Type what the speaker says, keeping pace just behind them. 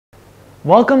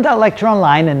Welcome to Lecture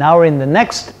Online, and now we're in the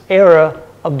next era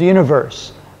of the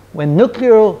universe, when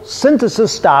nuclear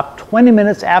synthesis stopped 20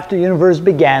 minutes after the universe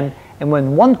began, and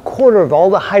when 1/4 of all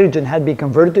the hydrogen had been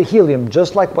converted to helium,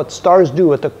 just like what stars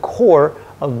do at the core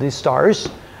of the stars.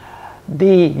 The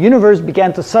universe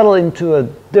began to settle into a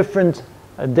different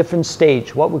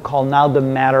stage, what we call now the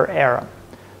matter era.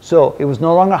 So it was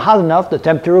no longer hot enough. The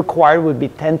temperature required would be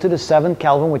 10 to the 7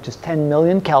 Kelvin, which is 10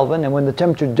 million Kelvin. And when the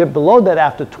temperature dipped below that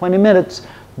after 20 minutes,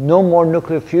 no more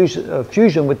nuclear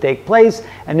fusion would take place,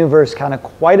 and the universe kind of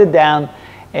quieted down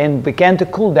and began to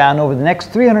cool down over the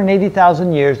next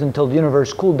 380,000 years until the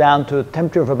universe cooled down to a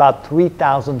temperature of about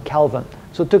 3,000 Kelvin.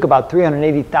 So it took about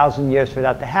 380,000 years for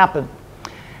that to happen.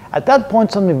 At that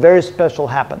point, something very special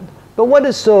happened. But what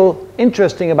is so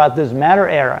interesting about this matter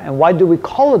era, and why do we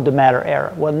call it the matter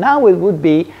era? Well, now it would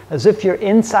be as if you're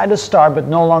inside a star, but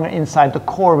no longer inside the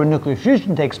core where nuclear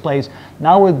fusion takes place.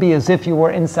 Now it would be as if you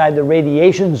were inside the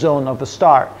radiation zone of a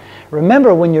star.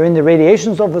 Remember, when you're in the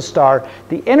radiation zone of a star,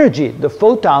 the energy, the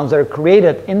photons that are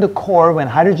created in the core when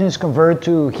hydrogen is converted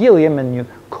to helium, and you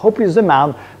copious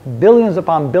amount, billions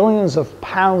upon billions of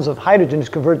pounds of hydrogen is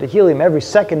converted to helium every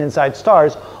second inside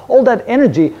stars. All that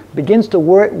energy begins to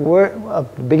work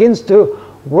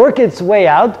its way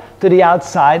out to the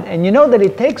outside, and you know that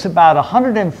it takes about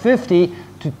 150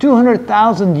 to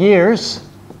 200,000 years.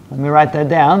 Let me write that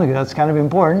down because that's kind of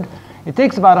important. It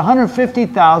takes about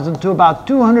 150,000 to about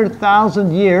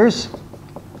 200,000 years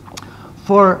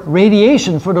for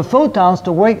radiation, for the photons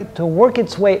to work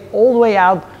its way all the way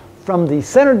out from the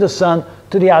center of the sun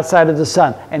to the outside of the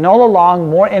sun. And all along,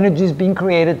 more energy is being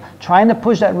created, trying to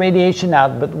push that radiation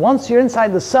out. But once you're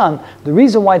inside the sun, the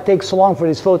reason why it takes so long for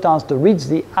these photons to reach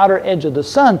the outer edge of the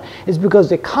sun is because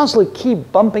they constantly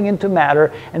keep bumping into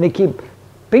matter, and they keep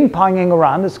ping-ponging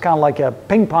around. It's kind of like a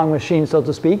ping-pong machine, so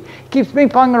to speak. It keeps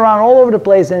ping-ponging around all over the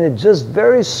place, and it just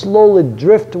very slowly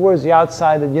drifts towards the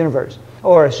outside of the universe.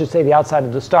 Or I should say the outside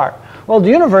of the star. Well, the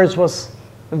universe was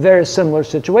a very similar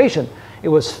situation. It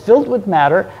was filled with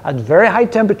matter at very high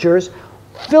temperatures,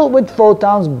 filled with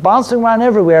photons bouncing around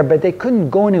everywhere, but they couldn't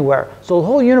go anywhere. So the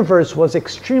whole universe was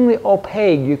extremely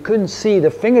opaque. You couldn't see the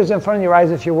fingers in front of your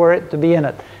eyes if you were to be in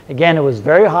it. Again, it was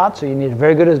very hot, so you need a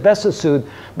very good asbestos suit,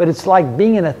 but it's like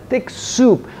being in a thick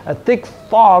soup, a thick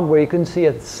fog where you couldn't see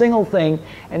a single thing,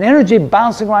 and energy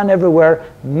bouncing around everywhere,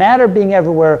 matter being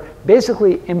everywhere,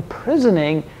 basically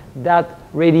imprisoning that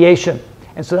radiation.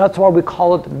 And so that's why we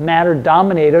call it matter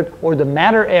dominated, or the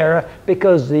matter era,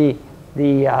 because the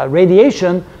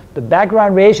radiation, the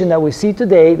background radiation that we see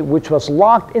today, which was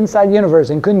locked inside the universe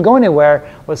and couldn't go anywhere,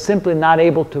 was simply not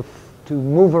able to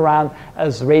move around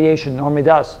as radiation normally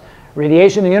does.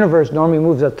 Radiation in the universe normally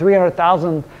moves at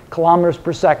 300,000 kilometers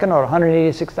per second, or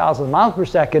 186,000 miles per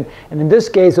second, and in this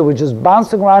case it was just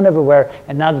bouncing around everywhere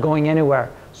and not going anywhere.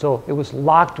 So it was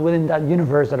locked within that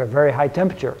universe at a very high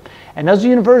temperature. And as the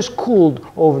universe cooled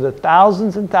over the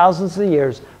thousands and thousands of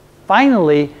years,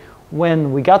 finally,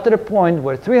 when we got to the point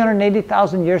where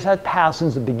 380,000 years had passed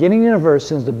since the beginning of the universe,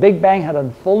 since the Big Bang had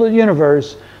unfolded the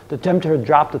universe, the temperature had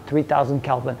dropped to 3,000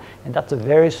 Kelvin. And that's a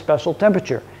very special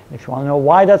temperature. And if you want to know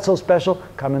why that's so special,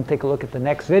 come and take a look at the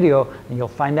next video, and you'll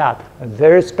find out. A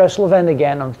very special event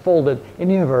again unfolded in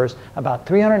the universe about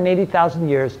 380,000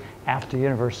 years after the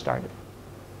universe started.